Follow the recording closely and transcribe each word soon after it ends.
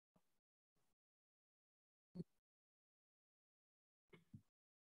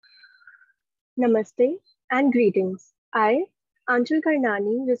Namaste and greetings. I, Anil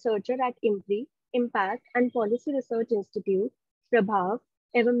Karnani, researcher at IMPRI, Impact and Policy Research Institute, Prabhav,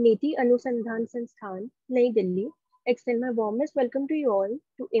 एवं नीति अनुसंधान संस्थान नई Delhi, extend my warmest welcome to you all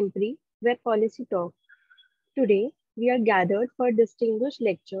to IMPRI Web Policy Talk. Today, we are gathered for a distinguished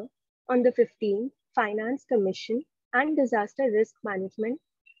lecture on the 15th Finance Commission and Disaster Risk Management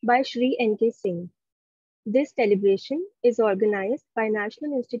by Shri N. Singh. This celebration is organized by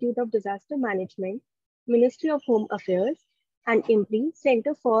National Institute of Disaster Management, Ministry of Home Affairs, and IMPRI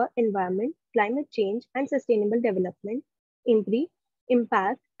Center for Environment, Climate Change and Sustainable Development, IMPRI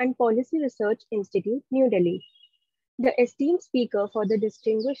Impact and Policy Research Institute, New Delhi. The esteemed speaker for the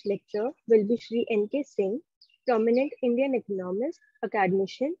distinguished lecture will be Shri N. Singh, prominent Indian economist,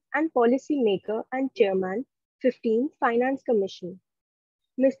 academician, and policymaker and chairman, 15th Finance Commission.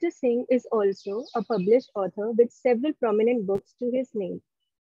 Mr. Singh is also a published author with several prominent books to his name.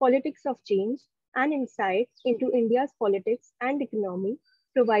 Politics of Change and Insights into India's Politics and Economy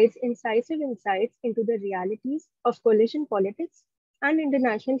provides incisive insights into the realities of coalition politics and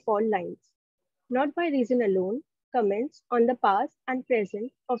international fault lines. Not by reason alone, comments on the past and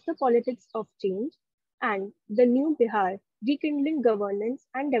present of the politics of change and the new Bihar, rekindling governance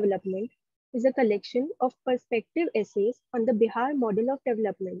and development is a collection of perspective essays on the Bihar model of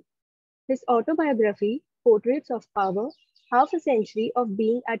development. His autobiography, Portraits of Power, Half a Century of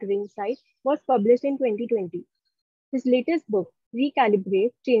Being at Ringside, was published in 2020. His latest book,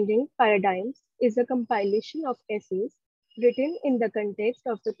 Recalibrate Changing Paradigms, is a compilation of essays written in the context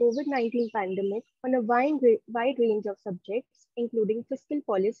of the COVID-19 pandemic on a wide range of subjects, including fiscal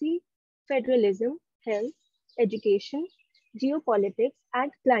policy, federalism, health, education, geopolitics,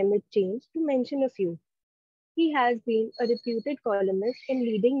 and climate change, to mention a few. He has been a reputed columnist in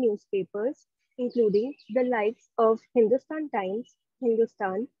leading newspapers, including the likes of Hindustan Times,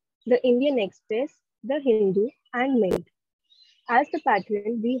 Hindustan, the Indian Express, the Hindu, and Mint. As the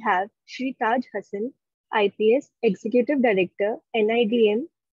patron, we have Shri Taj Hassan, IPS Executive Director, NIDM,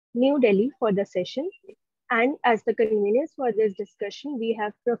 New Delhi for the session. And as the conveners for this discussion, we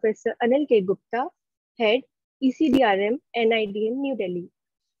have Professor Anil K. Gupta, Head, ECDRM, NIDM, New Delhi.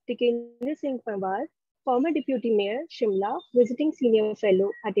 Tikender Singh Panwar, former Deputy Mayor, Shimla, visiting Senior Fellow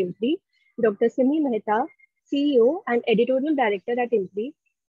at IMPRI, Dr. Simi Mehta, CEO and Editorial Director at IMPRI,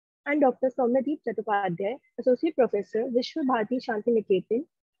 and Dr. Soumyadeep Chattopadhyay, Associate Professor, Vishwa Bharati Shanti Niketan,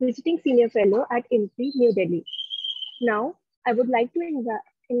 visiting Senior Fellow at IMPRI, New Delhi. Now, I would like to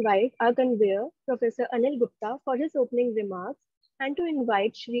invite our convener, Professor Anil Gupta, for his opening remarks and to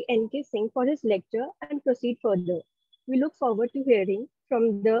invite Shri N. Singh for his lecture and proceed further. We look forward to hearing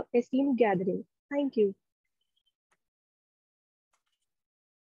from the esteemed gathering. Thank you.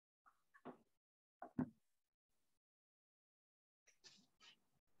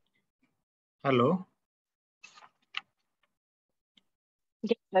 Hello.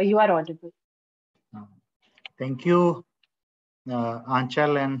 Yes, you are audible. Thank you,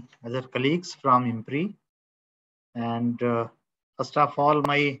 Anchal and other colleagues from IMPRI. And first of all,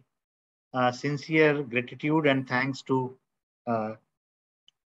 my sincere gratitude and thanks to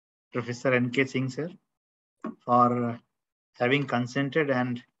Professor N.K. Singh sir for having consented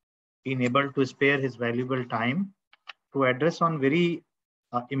and been able to spare his valuable time to address on very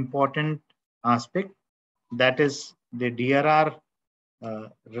important aspect, that is the DRR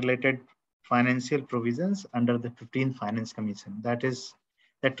related financial provisions under the 15th Finance Commission. That is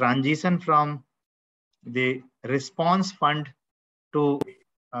the transition from the response fund to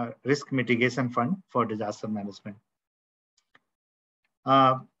risk mitigation fund for disaster management.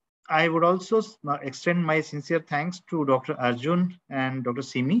 I would also extend my sincere thanks to Dr. Arjun and Dr.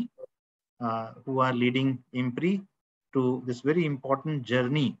 Simi, who are leading IMPRI to this very important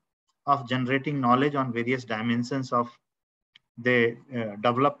journey of generating knowledge on various dimensions of the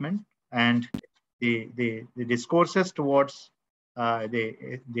development and the discourses towards the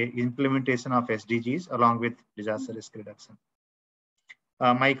implementation of SDGs along with disaster risk reduction.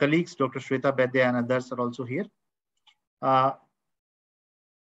 My colleagues, Dr. Shweta Bedya and others are also here.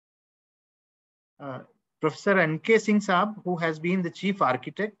 Professor N.K. Singh Saab, who has been the chief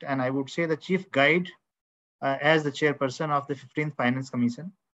architect and I would say the chief guide as the chairperson of the 15th Finance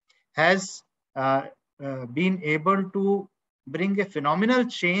Commission, has been able to bring a phenomenal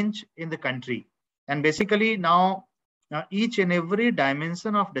change in the country. And basically now each and every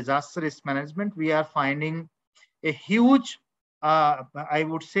dimension of disaster risk management, we are finding a huge, I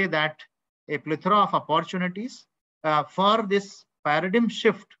would say that a plethora of opportunities for this paradigm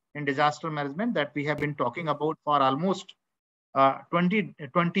shift in disaster management that we have been talking about for almost 20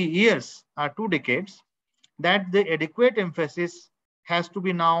 years, 2 decades, that the adequate emphasis has to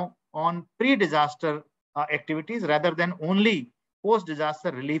be now on pre-disaster activities rather than only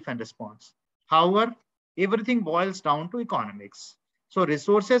post-disaster relief and response. However, everything boils down to economics. So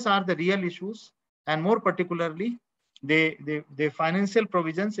resources are the real issues, and more particularly, the financial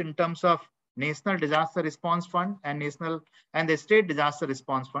provisions in terms of National Disaster Response Fund and the State Disaster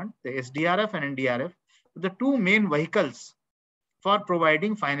Response Fund, the SDRF and NDRF, the two main vehicles for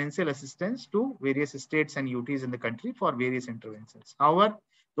providing financial assistance to various states and UTs in the country for various interventions. However,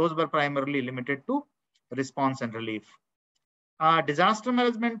 those were primarily limited to response and relief. Disaster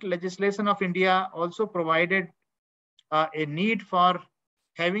management legislation of India also provided a need for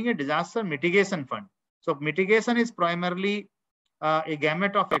having a disaster mitigation fund. So mitigation is primarily a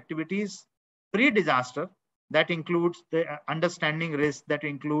gamut of activities pre-disaster that includes the understanding risk, that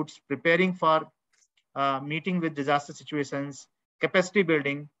includes preparing for meeting with disaster situations, capacity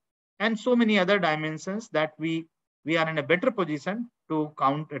building, and so many other dimensions that we are in a better position to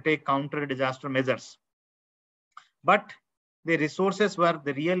take counter disaster measures. But the resources were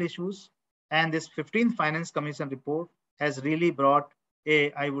the real issues, and this 15th Finance Commission report has really brought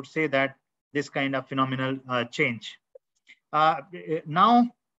I would say that this kind of phenomenal change. Now,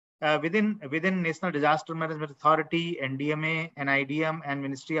 within National Disaster Management Authority, NDMA, NIDM, and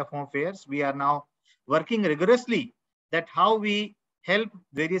Ministry of Home Affairs, we are now working rigorously that how we help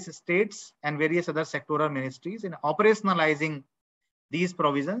various states and various other sectoral ministries in operationalizing these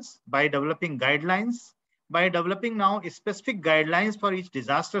provisions by developing guidelines, by developing now specific guidelines for each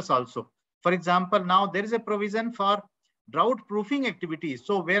disasters also. For example, now there is a provision for drought proofing activities.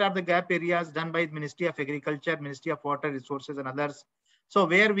 So where are the gap areas done by the Ministry of Agriculture, Ministry of Water Resources and others. So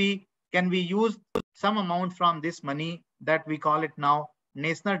where we use some amount from this money that we call it now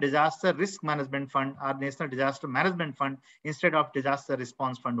National Disaster Risk Management Fund or National Disaster Management Fund instead of Disaster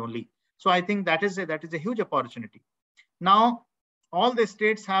Response Fund only. So I think that is a huge opportunity. Now, all the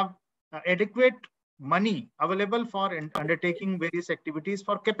states have adequate money available for undertaking various activities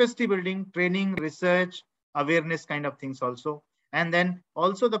for capacity building, training, research, awareness kind of things also. And then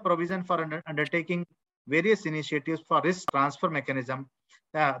also the provision for undertaking various initiatives for risk transfer mechanism.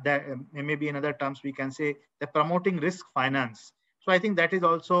 That maybe in other terms we can say the promoting risk finance. So I think that is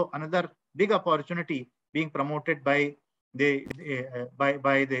also another big opportunity being promoted by the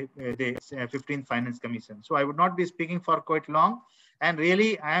 15th Finance Commission. So I would not be speaking for quite long, and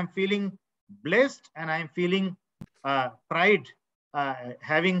really I am feeling blessed and I am feeling pride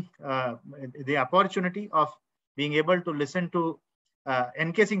having the opportunity of being able to listen to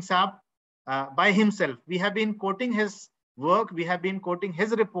N.K. Singh Saab by himself. We have been quoting his work, we have been quoting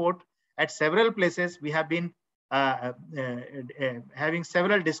his report at several places, we have been having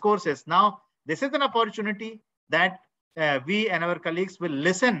several discourses. Now, this is an opportunity that we and our colleagues will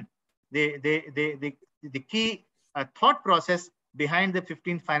listen the key thought process behind the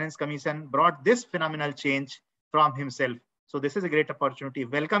 15th Finance Commission brought this phenomenal change from himself. So this is a great opportunity.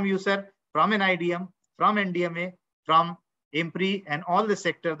 Welcome you, sir, from NIDM, from NDMA, from IMPRI, and all the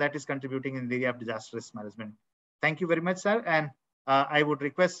sector that is contributing in the area of disaster risk management. Thank you very much, sir. And I would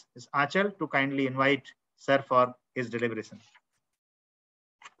request Ms. Achal to kindly invite sir for his deliberation.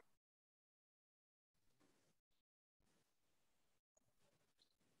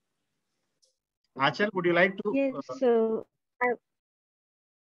 Achal, would you like to? Yes, sir.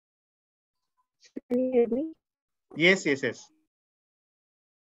 Can you hear me? Yes. Should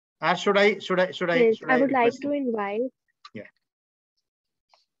I? Yes, I would like to invite. Yeah.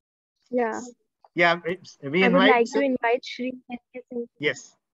 Yeah. Yeah, we invite. I would like to invite Shri N.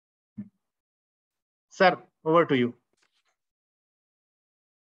 Yes. Sir, over to you.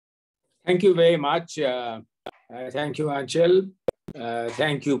 Thank you very much. Thank you, Anil.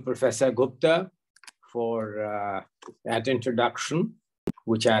 Thank you, Professor Gupta, for that introduction,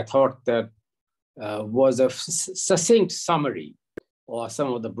 which I thought that was a succinct summary or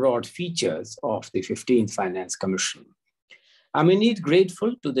some of the broad features of the 15th Finance Commission. I'm indeed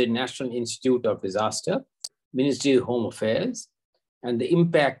grateful to the National Institute of Disaster, Ministry of Home Affairs, and the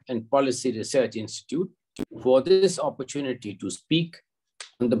Impact and Policy Research Institute for this opportunity to speak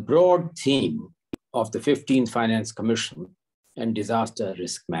on the broad theme of the 15th Finance Commission and disaster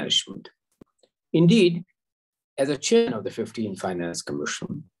risk management. Indeed, as a chairman of the 15th Finance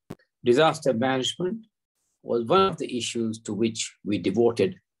Commission, disaster management was one of the issues to which we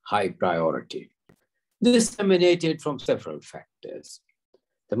devoted high priority. This emanated from several factors.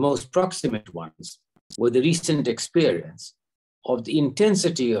 The most proximate ones were the recent experience of the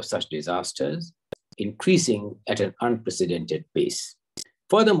intensity of such disasters increasing at an unprecedented pace.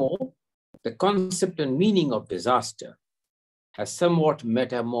 Furthermore, the concept and meaning of disaster has somewhat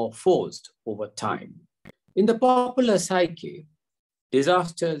metamorphosed over time. In the popular psyche,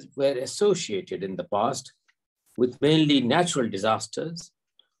 disasters were associated in the past with mainly natural disasters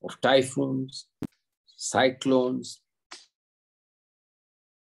of typhoons, cyclones,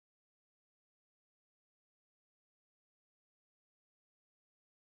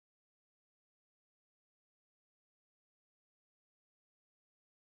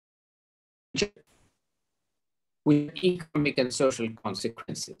 with economic and social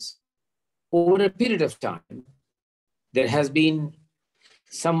consequences. Over a period of time, there has been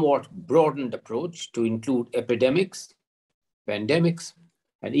somewhat broadened approach to include epidemics, pandemics,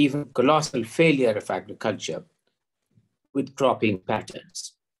 and even colossal failure of agriculture with cropping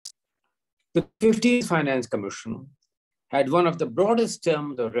patterns. The 15th Finance Commission had one of the broadest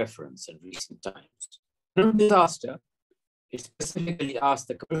terms of reference in recent times. On disaster, it specifically asked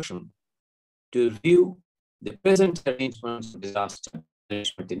the Commission to review the present arrangements of disaster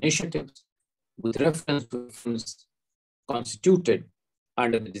management initiatives with reference to funds constituted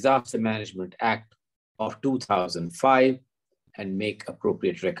under the Disaster Management Act of 2005 and make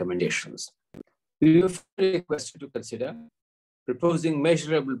appropriate recommendations. We were requested to consider proposing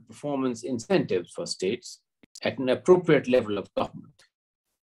measurable performance incentives for states at an appropriate level of government.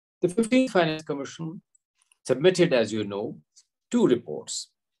 The 15th Finance Commission submitted, as you know, 2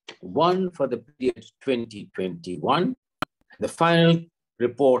 reports, one for the period 2021. The final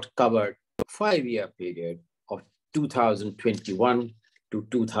report covered a 5-year period of 2021 to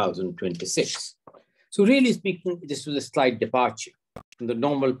 2026. So really speaking, this was a slight departure from the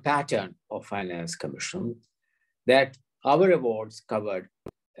normal pattern of Finance Commission that our awards covered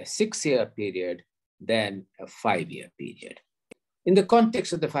a 6-year period than a 5-year period. In the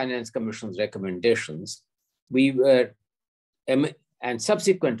context of the Finance Commission's recommendations, we were, and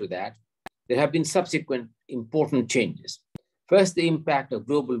subsequent to that, there have been subsequent important changes. First, the impact of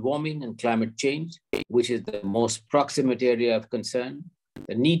global warming and climate change, which is the most proximate area of concern,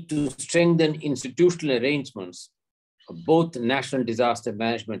 the need to strengthen institutional arrangements of both the National Disaster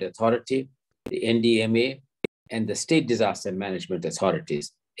Management Authority, the NDMA, and the State Disaster Management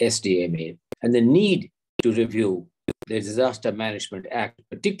Authorities, SDMA, and the need to review the Disaster Management Act,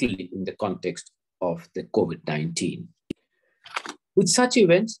 particularly in the context of the COVID-19. With such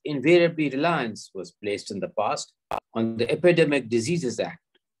events, invariably reliance was placed in the past on the Epidemic Diseases Act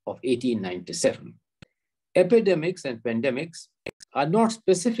of 1897. Epidemics and pandemics are not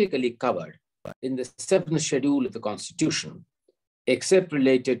specifically covered in the 7th schedule of the Constitution, except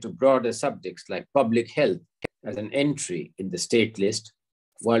related to broader subjects like public health as an entry in the state list,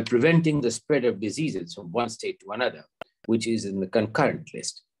 while preventing the spread of diseases from one state to another, which is in the concurrent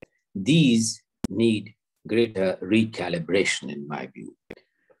list. These need greater recalibration, in my view.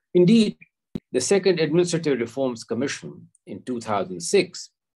 Indeed, the Second Administrative Reforms Commission in 2006,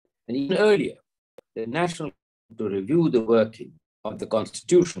 and even earlier, the National to review the working of the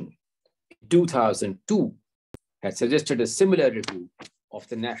Constitution in 2002 had suggested a similar review of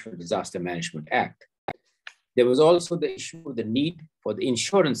the National Disaster Management Act. There was also the issue of the need for the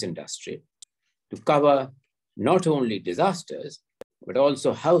insurance industry to cover not only disasters, but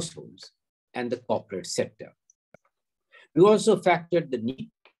also households and the corporate sector. We also factored the need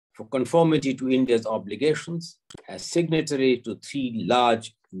for conformity to India's obligations as signatory to 3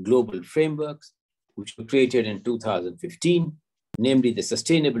 large global frameworks, which were created in 2015, namely the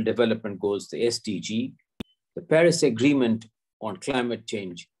Sustainable Development Goals, the SDG, the Paris Agreement on Climate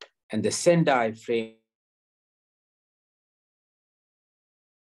Change, and the Sendai Framework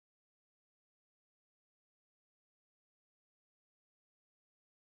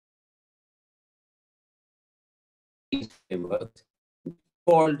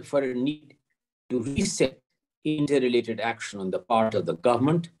called for a need to reset interrelated action on the part of the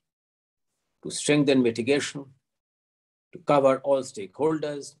government, to strengthen mitigation, to cover all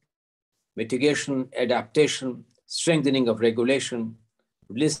stakeholders, mitigation, adaptation, strengthening of regulation,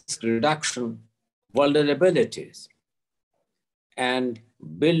 risk reduction, vulnerabilities, and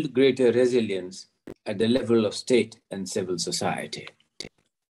build greater resilience at the level of state and civil society.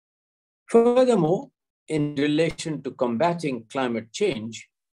 Furthermore, in relation to combating climate change,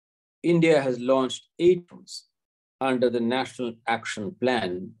 India has launched 8 fronts under the National Action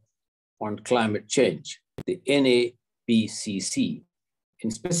Plan on Climate Change, the NAPCC,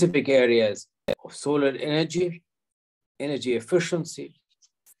 in specific areas of solar energy, energy efficiency,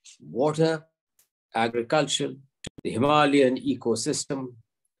 water, agriculture, the Himalayan ecosystem,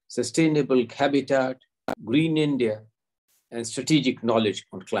 sustainable habitat, green India, and strategic knowledge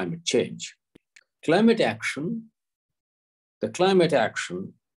on climate change. Climate action, the climate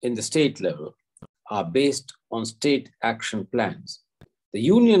action in the state level are based on state action plans. The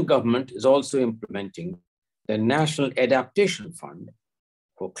union government is also implementing the National Adaptation Fund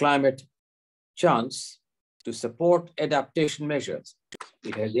for climate change to support adaptation measures.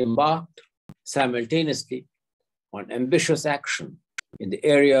 It has embarked simultaneously on ambitious action in the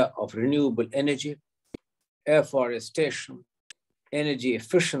area of renewable energy, afforestation, energy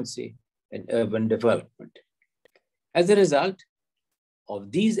efficiency, and urban development. As a result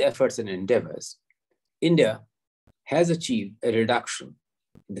of these efforts and endeavors, India has achieved a reduction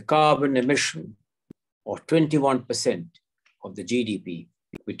in the carbon emission of 21% of the GDP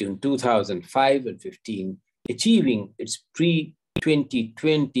between 2005 and 15, achieving its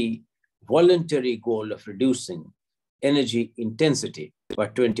pre-2020 voluntary goal of reducing energy intensity by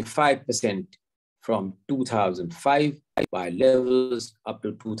 25% from 2005 by levels up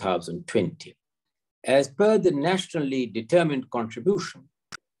to 2020. As per the nationally determined contribution,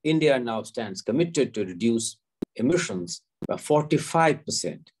 India now stands committed to reduce emissions by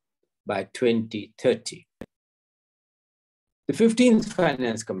 45% by 2030. The 15th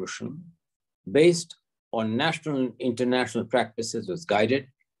Finance Commission, based on national and international practices, was guided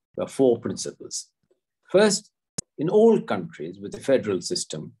by 4 principles. First, in all countries with a federal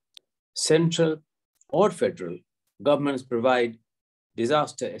system, central or federal governments provide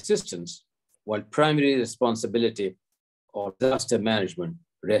disaster assistance, while primary responsibility of disaster management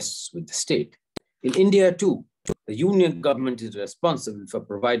rests with the state. In India too, the union government is responsible for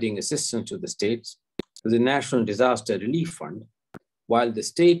providing assistance to the states through the National Disaster Relief Fund, while the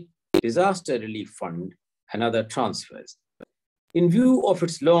State Disaster Relief Fund and other transfers. In view of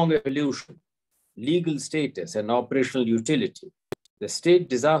its long evolution, legal status, and operational utility, the State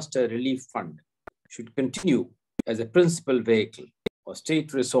Disaster Relief Fund should continue as a principal vehicle of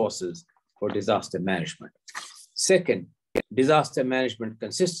state resources for disaster management. Second, disaster management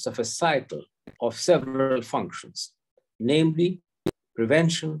consists of a cycle of several functions, namely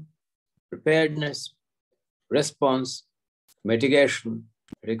prevention, preparedness, response, mitigation,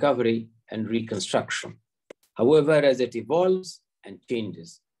 recovery, and reconstruction. However, as it evolves and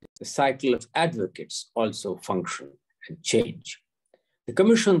changes, the cycle of advocates also function and change. The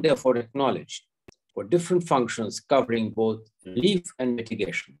Commission therefore acknowledged for different functions covering both relief and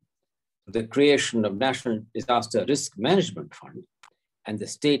mitigation, the creation of National Disaster Risk Management Fund and the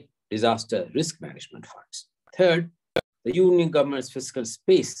State Disaster Risk Management Funds. Third, the Union government's fiscal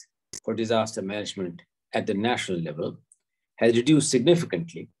space for disaster management at the national level has reduced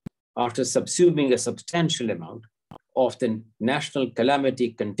significantly after subsuming a substantial amount of the National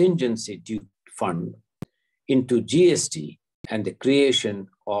Calamity Contingency Due Fund into GST and the creation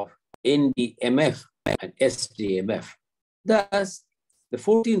of NDMF and SDMF. Thus, the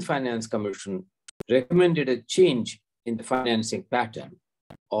 14th Finance Commission recommended a change in the financing pattern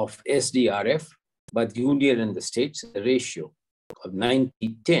of SDRF by the Union and the states, a ratio of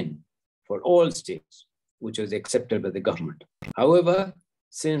 90-10 for all states, which was accepted by the government. However,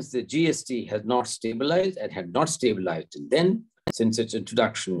 since the GST has not stabilized and had not stabilized then, since its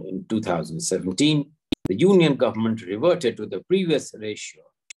introduction in 2017, the Union government reverted to the previous ratio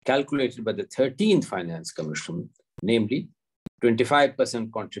calculated by the 13th Finance Commission, namely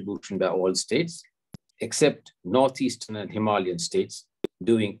 25% contribution by all states, except Northeastern and Himalayan states,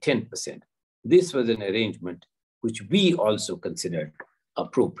 doing 10%. This was an arrangement which we also considered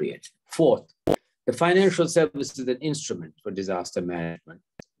appropriate. Fourth, the financial services and instrument for disaster management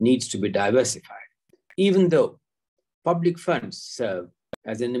needs to be diversified. Even though public funds serve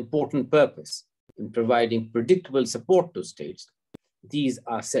as an important purpose in providing predictable support to states, these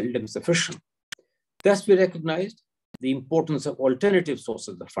are seldom sufficient. Thus, we recognized the importance of alternative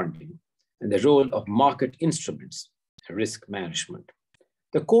sources of funding and the role of market instruments and risk management.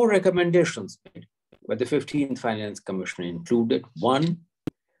 The core recommendations made by the 15th Finance Commission included: 1,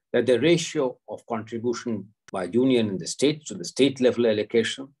 that the ratio of contribution by union and the states to the state level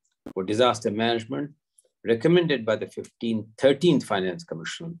allocation for disaster management recommended by the 13th Finance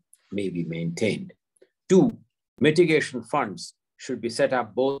Commission may be maintained. 2, mitigation funds should be set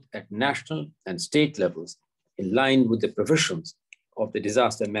up both at national and state levels in line with the provisions of the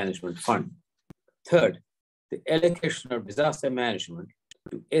Disaster Management Fund. Third, the allocation of disaster management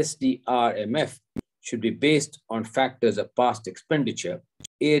to SDRMF should be based on factors of past expenditure,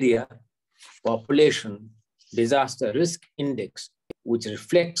 area, population, disaster risk index, which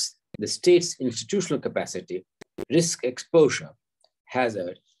reflects the state's institutional capacity, risk exposure,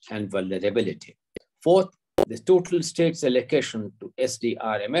 hazard, and vulnerability. Fourth, the total state's allocation to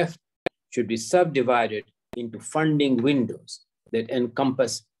SDRMF should be subdivided into funding windows that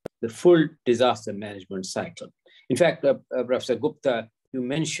encompass the full disaster management cycle. In fact, Professor Gupta, you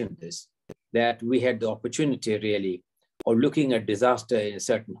mentioned this, that we had the opportunity really of looking at disaster in a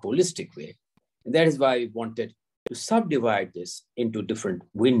certain holistic way. And that is why we wanted to subdivide this into different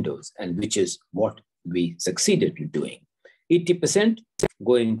windows, and which is what we succeeded in doing. 80%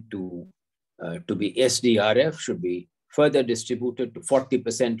 going to be SDRF should be further distributed to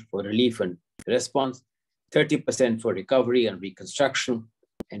 40% for relief and response, 30% for recovery and reconstruction,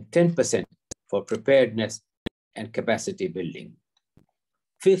 and 10% for preparedness and capacity building.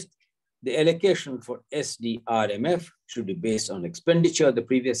 Fifth, the allocation for SDRMF should be based on expenditure of the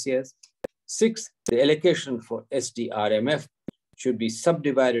previous years. Sixth, the allocation for SDRMF should be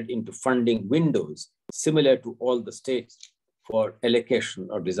subdivided into funding windows similar to all the states for allocation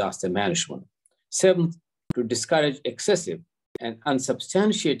or disaster management. Seventh, to discourage excessive and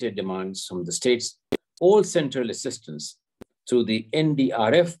unsubstantiated demands from the states, all central assistance through the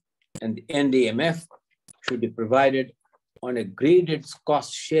NDRF and the NDMF should be provided on a graded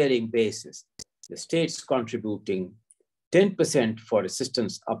cost-sharing basis, the states contributing 10% for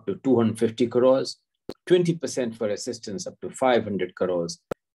assistance up to 250 crores, 20% for assistance up to 500 crores,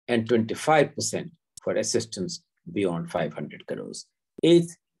 and 25% for assistance beyond 500 crores.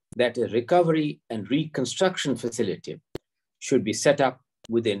 Eighth, that a recovery and reconstruction facility should be set up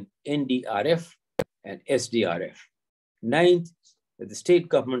within NDRF and SDRF. Ninth, that the state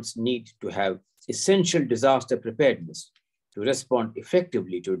governments need to have essential disaster preparedness to respond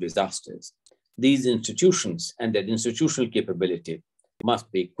effectively to disasters. These institutions and their institutional capability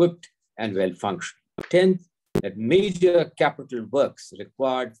must be equipped and well-functioning. 10th, that major capital works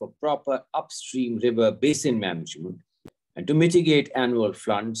required for proper upstream river basin management and to mitigate annual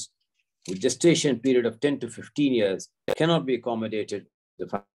floods with gestation period of 10 to 15 years cannot be accommodated in the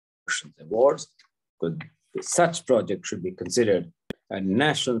functions awards, because such projects should be considered as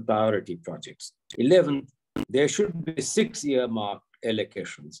national priority projects. 11th, there should be 6 earmarked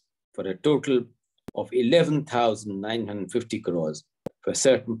allocations for a total of 11,950 crores for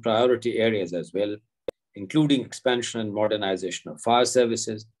certain priority areas as well, including expansion and modernization of fire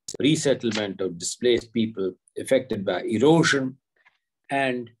services, resettlement of displaced people affected by erosion,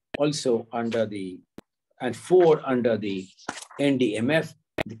 and also under the NDMF,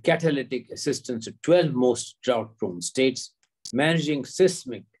 the catalytic assistance to 12 most drought-prone states, managing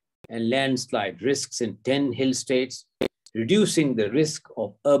seismic and landslide risks in 10 hill states, reducing the risk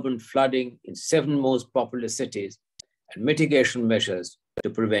of urban flooding in 7 most populous cities, and mitigation measures to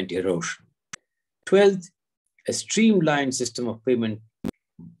prevent erosion. 12th, a streamlined system of payment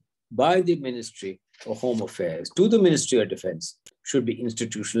by the Ministry of Home Affairs to the Ministry of Defense should be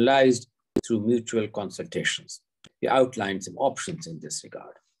institutionalized through mutual consultations. We outlined some options in this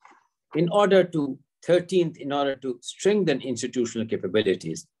regard. 13th, in order to strengthen institutional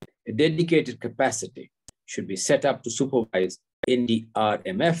capabilities, a dedicated capacity should be set up to supervise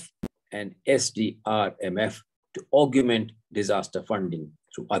NDRMF and SDRMF to augment disaster funding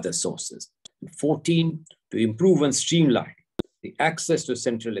through other sources. 14, to improve and streamline the access to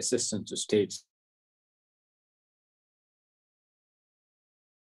central assistance to states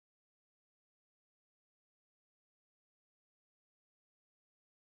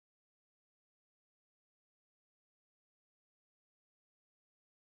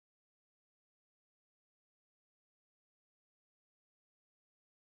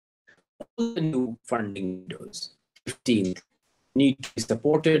all the new funding windows. 15th, need to be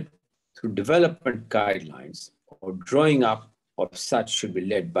supported through development guidelines, or drawing up of such should be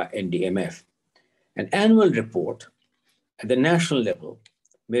led by NDMF. An annual report at the national level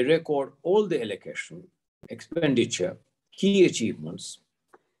may record all the allocation, expenditure, key achievements,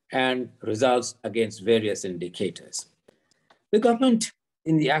 and results against various indicators. The government,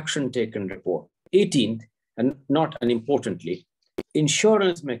 in the action taken report, 18th, and not unimportantly,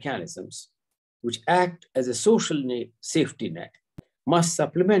 insurance mechanisms which act as a social safety net must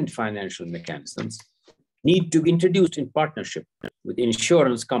supplement financial mechanisms, need to be introduced in partnership with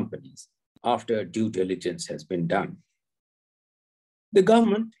insurance companies after due diligence has been done. The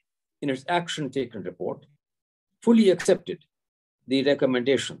government, in its action taken report, fully accepted the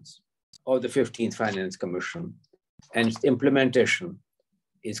recommendations of the 15th Finance Commission, and its implementation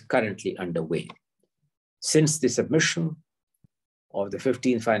is currently underway. Since the submission of the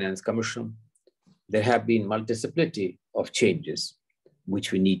 15th Finance Commission, there have been multiplicity of changes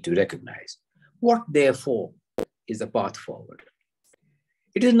which we need to recognize. What, therefore, is the path forward?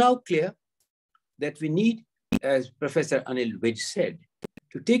 It is now clear that we need, as Professor Anil said,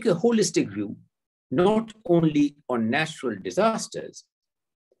 to take a holistic view, not only on natural disasters,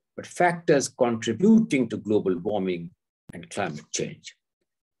 but factors contributing to global warming and climate change.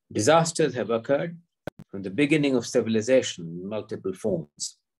 Disasters have occurred from the beginning of civilization in multiple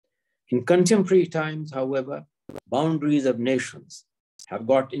forms. In contemporary times, however, boundaries of nations have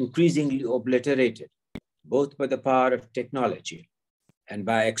got increasingly obliterated both by the power of technology and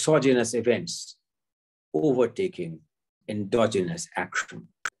by exogenous events overtaking endogenous action.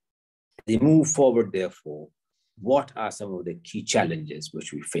 They move forward, therefore, what are some of the key challenges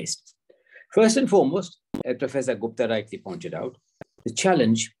which we faced? First and foremost, as Professor Gupta rightly pointed out, the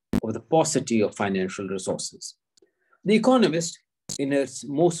challenge of the paucity of financial resources. The Economist, in its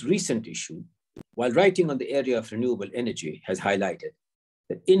most recent issue, while writing on the area of renewable energy, has highlighted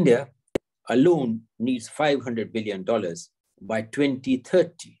that India alone needs $500 billion by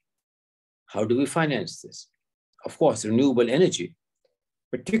 2030. How do we finance this? Of course, renewable energy,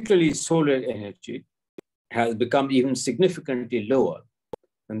 particularly solar energy, has become even significantly lower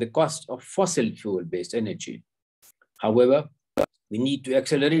than the cost of fossil fuel-based energy. However, we need to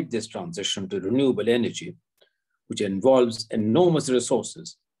accelerate this transition to renewable energy, which involves enormous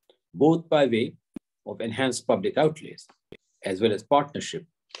resources, both by way of enhanced public outlays, as well as partnership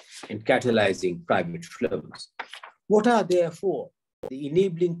in catalyzing private flows. What are, therefore, the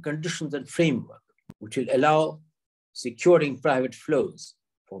enabling conditions and framework which will allow securing private flows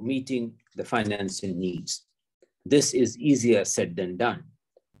for meeting the financing needs? This is easier said than done,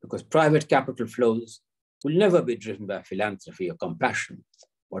 because private capital flows will never be driven by philanthropy or compassion,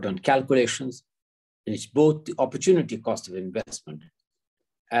 but on calculations in which both the opportunity cost of investment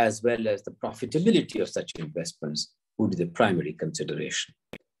as well as the profitability of such investments would be the primary consideration.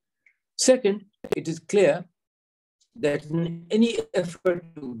 Second, it is clear that in any effort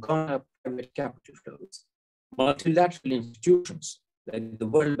to garner private capital flows, multilateral institutions like the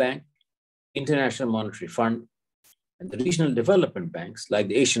World Bank, International Monetary Fund, and the regional development banks like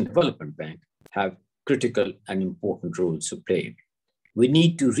the Asian Development Bank have critical and important roles to play. We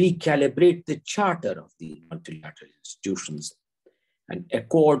need to recalibrate the charter of the multilateral institutions and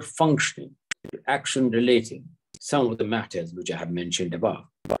accord functioning to action relating some of the matters which I have mentioned above.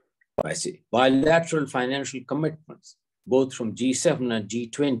 I see bilateral financial commitments, both from G7 and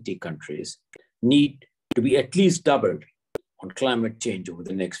G20 countries, need to be at least doubled on climate change over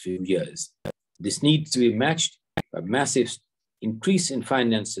the next few years. This needs to be matched by massive increase in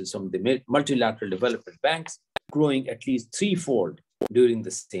finances from the multilateral development banks, growing at least threefold during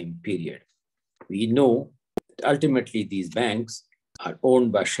the same period. We know that ultimately these banks are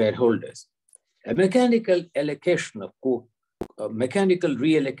owned by shareholders. A mechanical reallocation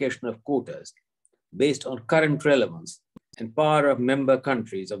of quotas based on current relevance and power of member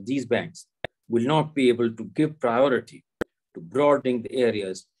countries of these banks will not be able to give priority to broadening the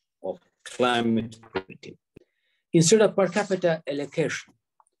areas of climate equity. Instead of per capita allocation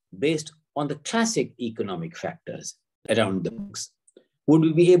based on the classic economic factors around the banks, would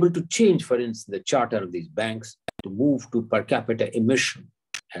we be able to change, for instance, the charter of these banks to move to per capita emission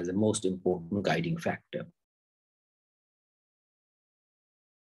as the most important guiding factor?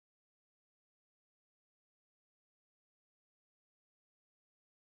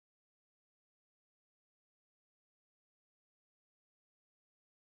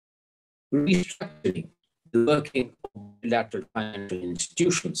 Restructuring the working of bilateral financial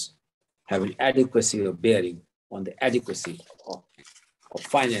institutions have an adequacy of bearing on the adequacy of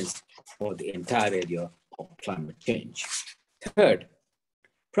finance for the entire area of climate change. Third,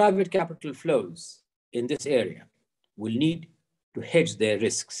 private capital flows in this area will need to hedge their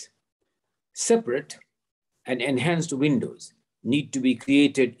risks. Separate and enhanced windows need to be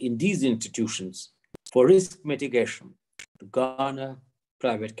created in these institutions for risk mitigation to garner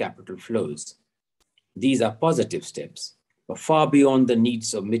private capital flows. These are positive steps, but far beyond the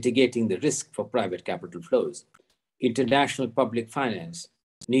needs of mitigating the risk for private capital flows. International public finance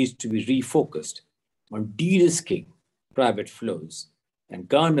needs to be refocused on de-risking private flows and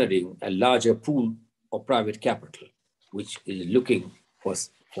garnering a larger pool of private capital, which is looking for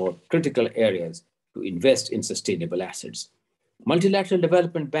critical areas to invest in sustainable assets. Multilateral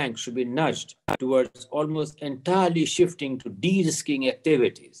development banks should be nudged towards almost entirely shifting to de-risking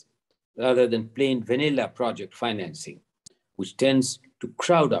activities rather than plain vanilla project financing, which tends to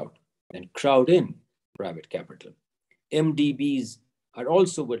crowd out and crowd in private capital. MDBs are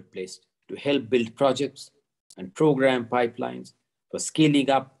also well placed to help build projects and program pipelines for scaling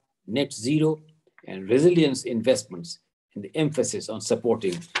up net zero and resilience investments, and the emphasis on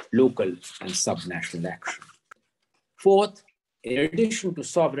supporting local and subnational action. Fourth, in addition to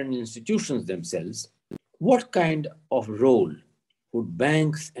sovereign institutions themselves, what kind of role would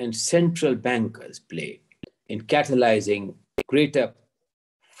banks and central bankers play in catalyzing greater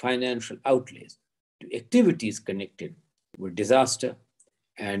financial outlays to activities connected with disaster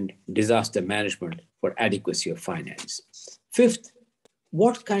and disaster management for adequacy of finance? Fifth,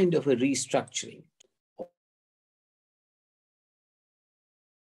 what kind of a restructuring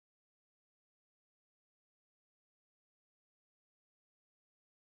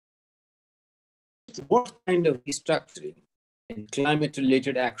what kind of restructuring and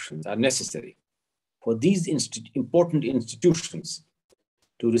climate-related actions are necessary for these important institutions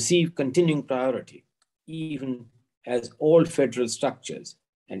to receive continuing priority, even as all federal structures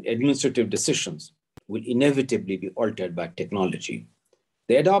and administrative decisions will inevitably be altered by technology.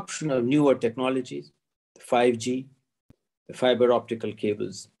 The adoption of newer technologies, 5G, the fiber optical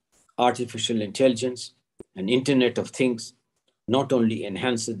cables, artificial intelligence, and Internet of Things not only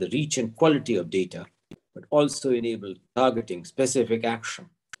enhances the reach and quality of data, but also enable targeting specific action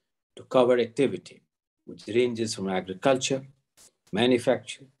to cover activity, which ranges from agriculture,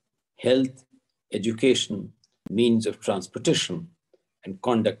 manufacture, health, education, means of transportation, and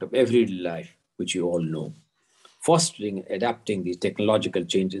conduct of everyday life, which you all know. Fostering and adapting these technological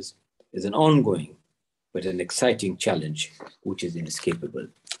changes is an ongoing but an exciting challenge, which is inescapable.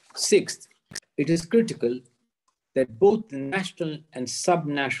 Sixth, it is critical that both the national and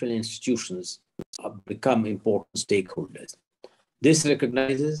sub-national institutions become important stakeholders. This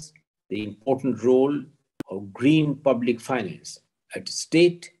recognizes the important role of green public finance at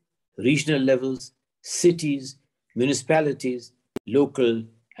state, regional levels, cities, municipalities, local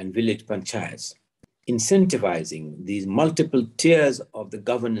and village panchayats. Incentivizing these multiple tiers of the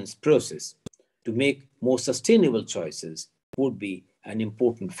governance process to make more sustainable choices would be an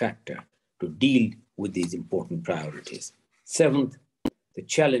important factor to deal with these important priorities. Seventh, the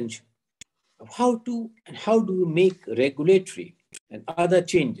challenge of how do we make regulatory and other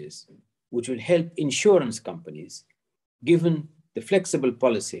changes which will help insurance companies, given the flexible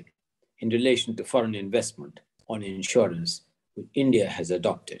policy in relation to foreign investment on insurance which India has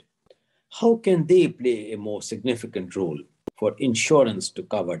adopted. How can they play a more significant role for insurance to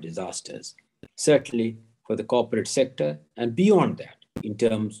cover disasters? Certainly for the corporate sector and beyond that, in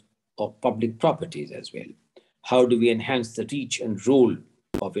terms of public properties as well. How do we enhance the reach and role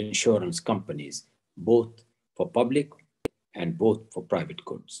of insurance companies, both for public and both for private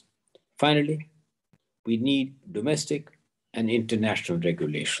goods? Finally, we need domestic and international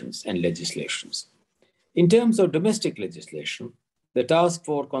regulations and legislations. In terms of domestic legislation, the task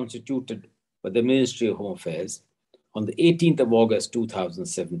force constituted by the Ministry of Home Affairs on the 18th of August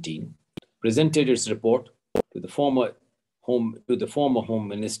 2017 presented its report to the former Home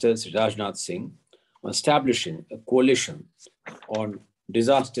Minister Shri Rajnath Singh on establishing a coalition on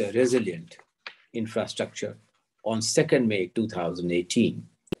disaster resilient infrastructure on 2nd May 2018.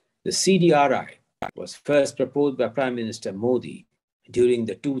 The CDRI was first proposed by Prime Minister Modi during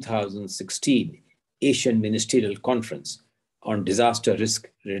the 2016 Asian Ministerial Conference on Disaster Risk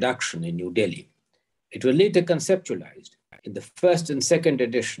Reduction in New Delhi. It was later conceptualized in the first and second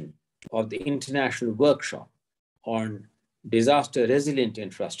edition of the International Workshop on Disaster Resilient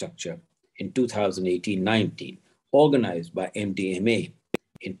Infrastructure in 2018-19, organized by MDMA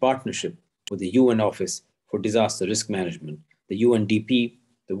in partnership with the UN Office for Disaster Risk Management, the UNDP,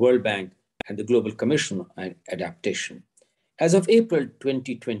 the World Bank, and the Global Commission on Adaptation. As of April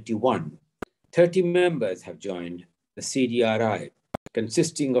 2021, 30 members have joined the CDRI,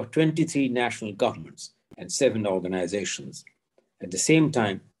 consisting of 23 national governments and 7 organizations. At the same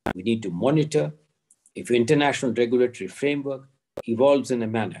time, we need to monitor if international regulatory framework evolves in a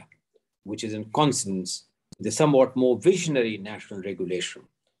manner which is in consonance with the somewhat more visionary national regulation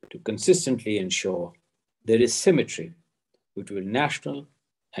to consistently ensure there is symmetry between national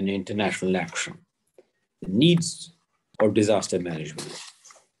and international action. The needs of disaster management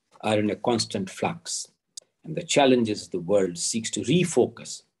are in a constant flux, and the challenges the world seeks to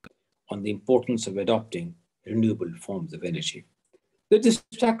refocus on the importance of adopting renewable forms of energy. The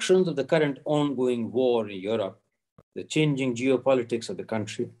distractions of the current ongoing war in Europe, the changing geopolitics of the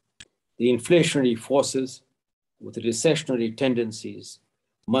country, the inflationary forces with recessionary tendencies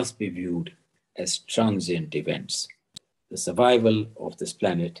must be viewed as transient events. The survival of this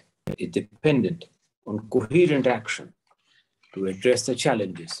planet is dependent on coherent action to address the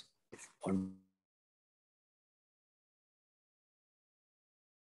challenges on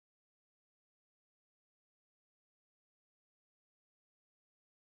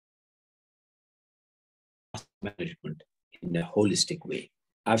management in a holistic way.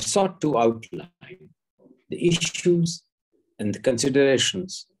 I've sought to outline the issues and the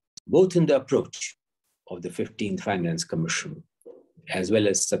considerations, both in the approach of the 15th Finance Commission, as well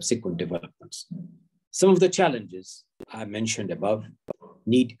as subsequent developments. Some of the challenges I mentioned above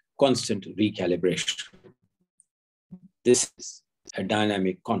need constant recalibration. This is a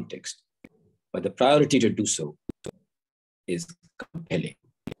dynamic context, but the priority to do so is compelling.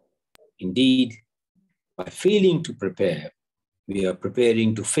 Indeed, by failing to prepare, we are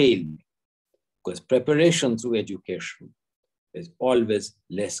preparing to fail, because preparation through education is always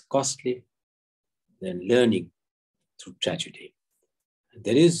less costly, than learning through tragedy.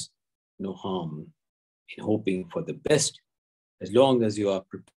 There is no harm in hoping for the best as long as you are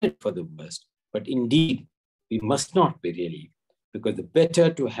prepared for the worst. But indeed, we must not be really, because the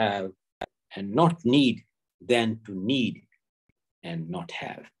better to have and not need than to need and not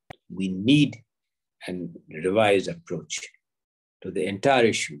have. We need a revised approach to the entire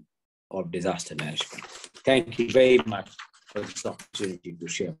issue of disaster management. Thank you very much for this opportunity to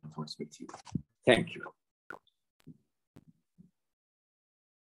share my thoughts with you. Thank you.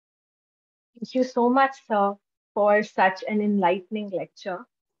 Thank you so much, sir, for such an enlightening lecture.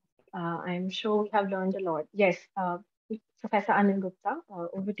 I'm sure we have learned a lot. Yes, Professor Anil Gupta,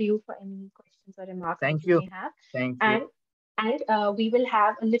 over to you for any questions or remarks that you may have. Thank you. And we will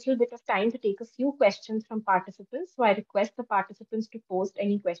have a little bit of time to take a few questions from participants. So I request the participants to post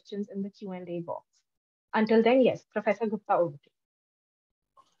any questions in the Q&A box. Until then, yes, Professor Gupta, over to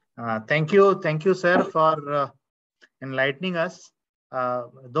you. Thank you, sir, for enlightening us.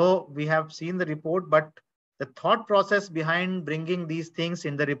 Though we have seen the report, but the thought process behind bringing these things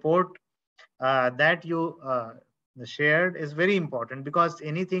in the report that you shared is very important, because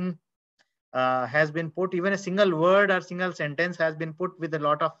anything has been put, even a single word or single sentence has been put with a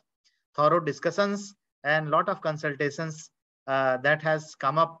lot of thorough discussions and lot of consultations that has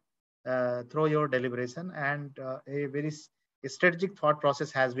come up through your deliberation, and a very strategic thought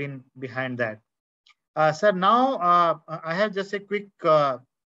process has been behind that. Sir, now I have just a quick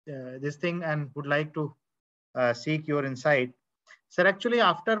this thing and would like to seek your insight. Sir, actually,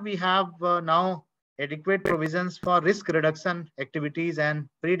 after we have now adequate provisions for risk reduction activities and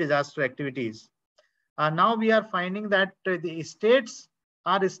pre-disaster activities, now we are finding that the states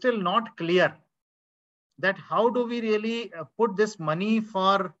are still not clear that how do we really put this money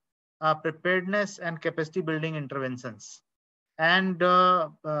for preparedness and capacity building interventions. And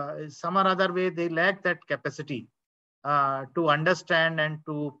some or other way, they lack that capacity to understand and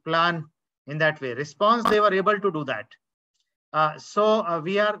to plan in that way. Response, they were able to do that. So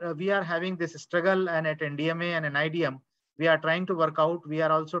we are having this struggle, and at NDMA and NIDM, we are trying to work out. We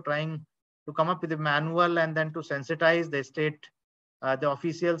are also trying to come up with a manual and then to sensitize the state, the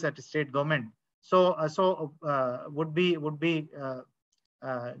officials at state government. So would be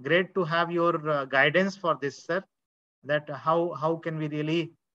great to have your guidance for this, sir. That how can we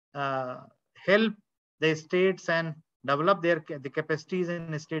really help the states and develop the capacities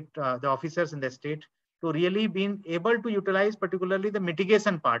in the state, the officers in the state, to really being able to utilize particularly the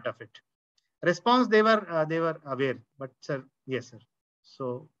mitigation part of it. Response, they were aware, but sir, yes, sir.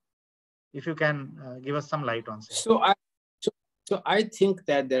 So if you can give us some light on this. So I think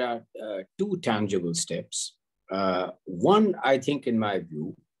that there are two tangible steps. One, I think in my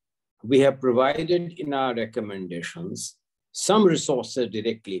view, we have provided in our recommendations some resources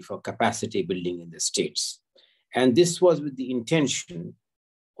directly for capacity building in the states. And this was with the intention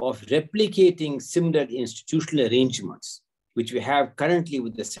of replicating similar institutional arrangements, which we have currently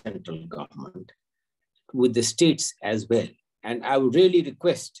with the central government, with the states as well. And I would really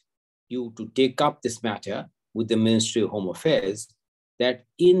request you to take up this matter with the Ministry of Home Affairs, that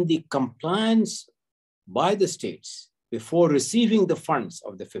in the compliance by the states, before receiving the funds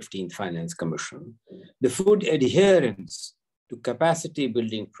of the 15th Finance Commission, the full adherence to capacity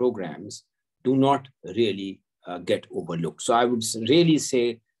building programs do not really get overlooked. So I would really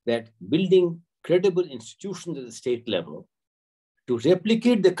say that building credible institutions at the state level to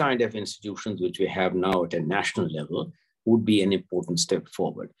replicate the kind of institutions which we have now at a national level would be an important step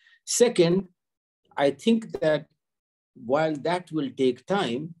forward. Second, I think that while that will take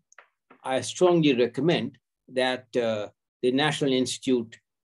time, I strongly recommend that the National Institute,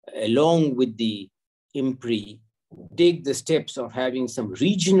 along with the IMPRI, take the steps of having some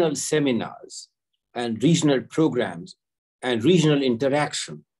regional seminars and regional programs and regional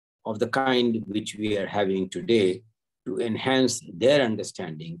interaction of the kind which we are having today to enhance their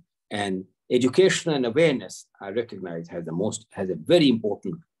understanding. And education and awareness, I recognize, has a very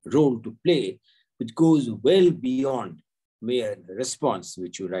important role to play, which goes well beyond mere response,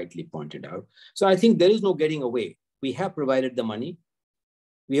 which you rightly pointed out. So I think there is no getting away. We have provided the money.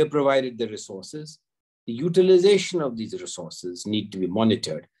 We have provided the resources. The utilization of these resources need to be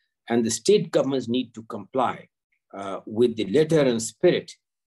monitored, and the state governments need to comply with the letter and spirit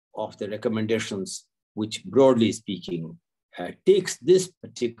of the recommendations, which broadly speaking takes this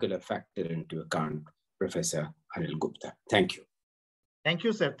particular factor into account. Professor Anil Gupta. Thank you. Thank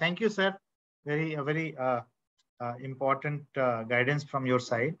you, sir. Thank you, sir. Very important guidance from your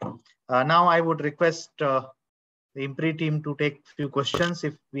side. Now I would request the IMPRI team to take a few questions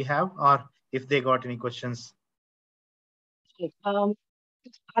if we have, or if they got any questions.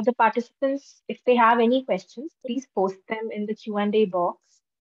 Other participants, if they have any questions, please post them in the Q&A box.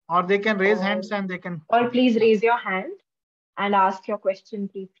 Or they can raise hands and they can. Or please raise your hand and ask your question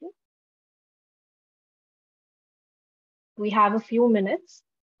briefly. We have a few minutes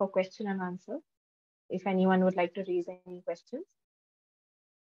for question and answer, if anyone would like to raise any questions.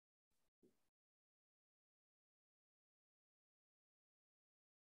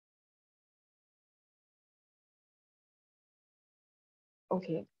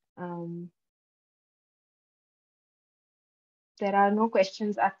 Okay. There are no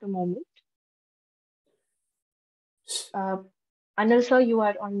questions at the moment. Anil sir, you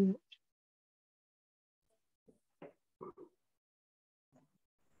are on mute.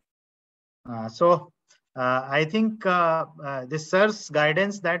 I think this sir's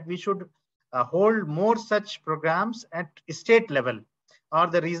guidance that we should hold more such programs at state level or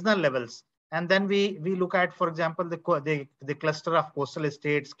the regional levels. And then we look at, for example, the cluster of coastal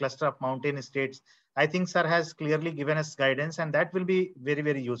states, cluster of mountain states. I think sir has clearly given us guidance, and that will be very,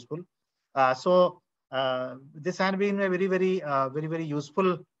 very useful. This has been a very, very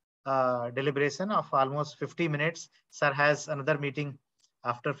useful deliberation of almost 50 minutes. Sir has another meeting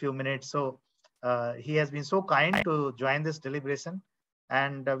after a few minutes. So he has been so kind to join this deliberation,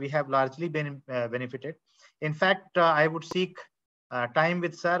 and we have largely been benefited. In fact, I would seek time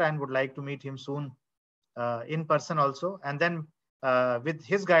with sir and would like to meet him soon in person also. And then with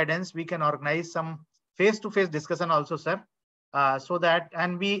his guidance, we can organize some face-to-face discussion also, sir. So that,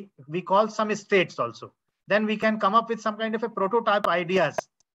 and we call some states also. Then we can come up with some kind of a prototype ideas,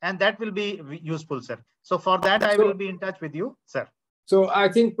 and that will be useful, sir. So for that, I will be in touch with you, sir. So I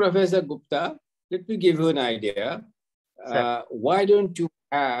think, Professor Gupta, let me give you an idea. Why don't you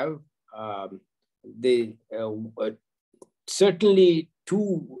have certainly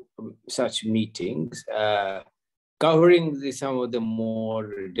 2 such meetings covering some of the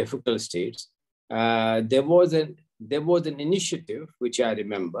more difficult states. There was an initiative, which I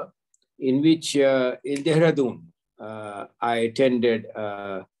remember, in which in Dehradun, I attended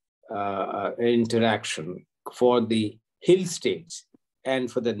an interaction for the hill states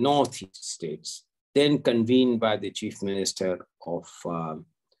and for the northeast states, then convened by the Chief Minister of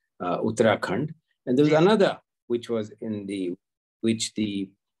Uttarakhand. And there was another, which was which the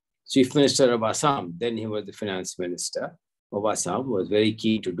Chief Minister of Assam, then he was the Finance Minister of Assam, was very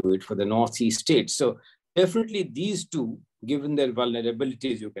keen to do it for the northeast states. So definitely these 2, given their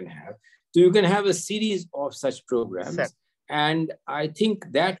vulnerabilities you can have. So you can have a series of such programs. Sir. And I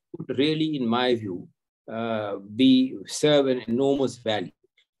think that would really, in my view, serve an enormous value.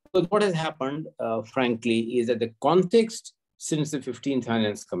 But what has happened, frankly, is that the context since the 15th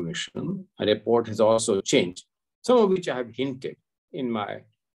Finance Commission, a report has also changed, some of which I have hinted in my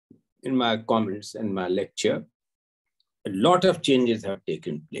comments and my lecture. A lot of changes have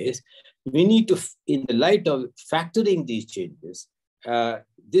taken place. We need to, in the light of factoring these changes,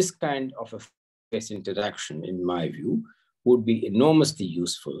 this kind of a face interaction, in my view, would be enormously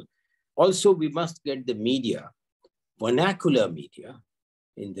useful. Also, we must get the media, vernacular media,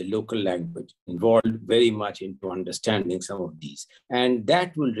 in the local language, involved very much into understanding some of these. And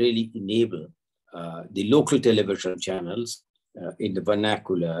that will really enable the local television channels in the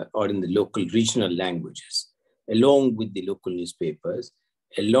vernacular or in the local regional languages, along with the local newspapers,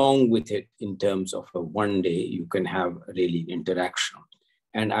 along with it in terms of a one day, you can have really interaction.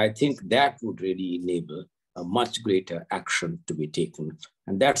 And I think that would really enable a much greater action to be taken.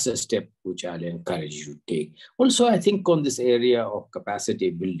 And that's a step which I'll encourage you to take. Also, I think on this area of capacity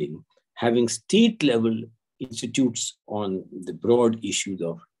building, having state level institutes on the broad issues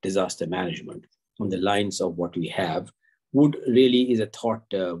of disaster management on the lines of what we have would really is a thought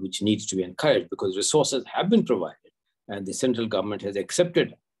which needs to be encouraged, because resources have been provided and the central government has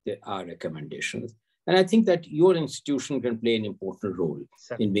accepted our recommendations. And I think that your institution can play an important role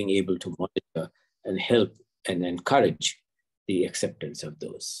in being able to monitor and help and encourage the acceptance of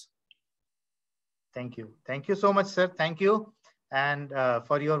those. Thank you. Thank you so much, sir. Thank you. And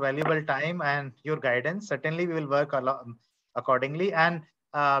for your valuable time and your guidance. Certainly, we will work accordingly. And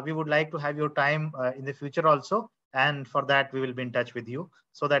we would like to have your time in the future also. And for that, we will be in touch with you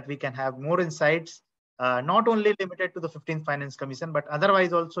so that we can have more insights, not only limited to the 15th Finance Commission, but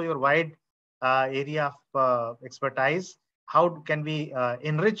otherwise also your wide area of expertise. How can we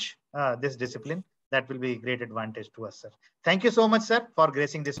enrich this discipline? That will be a great advantage to us, sir. Thank you so much, sir, for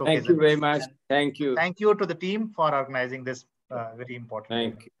gracing this occasion. Thank you very much. Thank you. Thank you to the team for organizing this very important.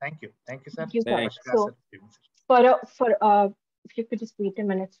 Thank you. Thank you. Thank you, sir. Thank you, sir. So, if you could just wait a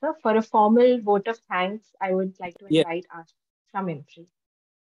minute, sir. For a formal vote of thanks, I would like to invite us from IMPRI.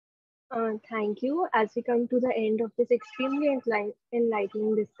 Thank you. As we come to the end of this extremely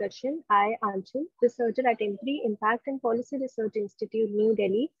enlightening discussion, I, Anchal, researcher at IMPRI, Impact and Policy Research Institute, New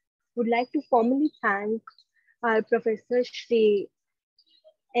Delhi, would like to formally thank our Professor Shri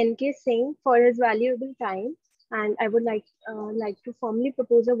N.K. Singh for his valuable time. And I would like to formally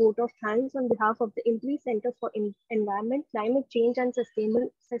propose a vote of thanks on behalf of the IMPRI Center for Environment, Climate Change and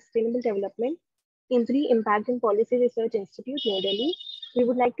Sustainable Development, IMPRI Impact and Policy Research Institute, New Delhi. We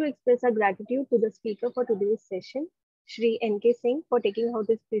would like to express our gratitude to the speaker for today's session, Shri N.K. Singh, for taking out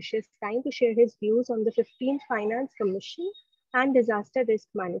this precious time to share his views on the 15th Finance Commission and disaster risk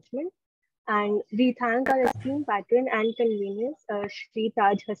management. And we thank our esteemed patron and conveners, Shri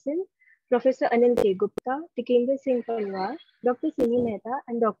Taj Hassan, Professor Anil Gupta, Tikender Singh Panwar, Dr. Singh Mehta,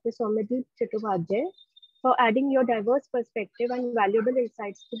 and Dr. Soumyadeep Chattopadhyay for adding your diverse perspective and valuable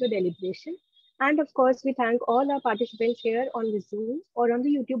insights to the deliberation. And of course, we thank all our participants here on the Zoom or on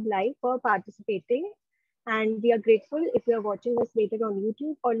the YouTube Live for participating. And we are grateful if you are watching us later on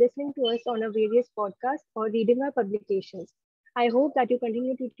YouTube or listening to us on our various podcasts or reading our publications. I hope that you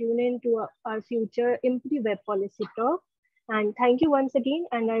continue to tune in to our future IMPRI Web Policy Talk. And thank you once again,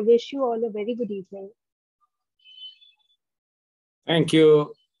 and I wish you all a very good evening. Thank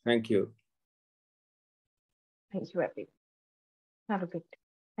you. Thank you. Thank you, everyone. Have a good day.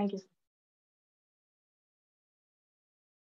 Thank you.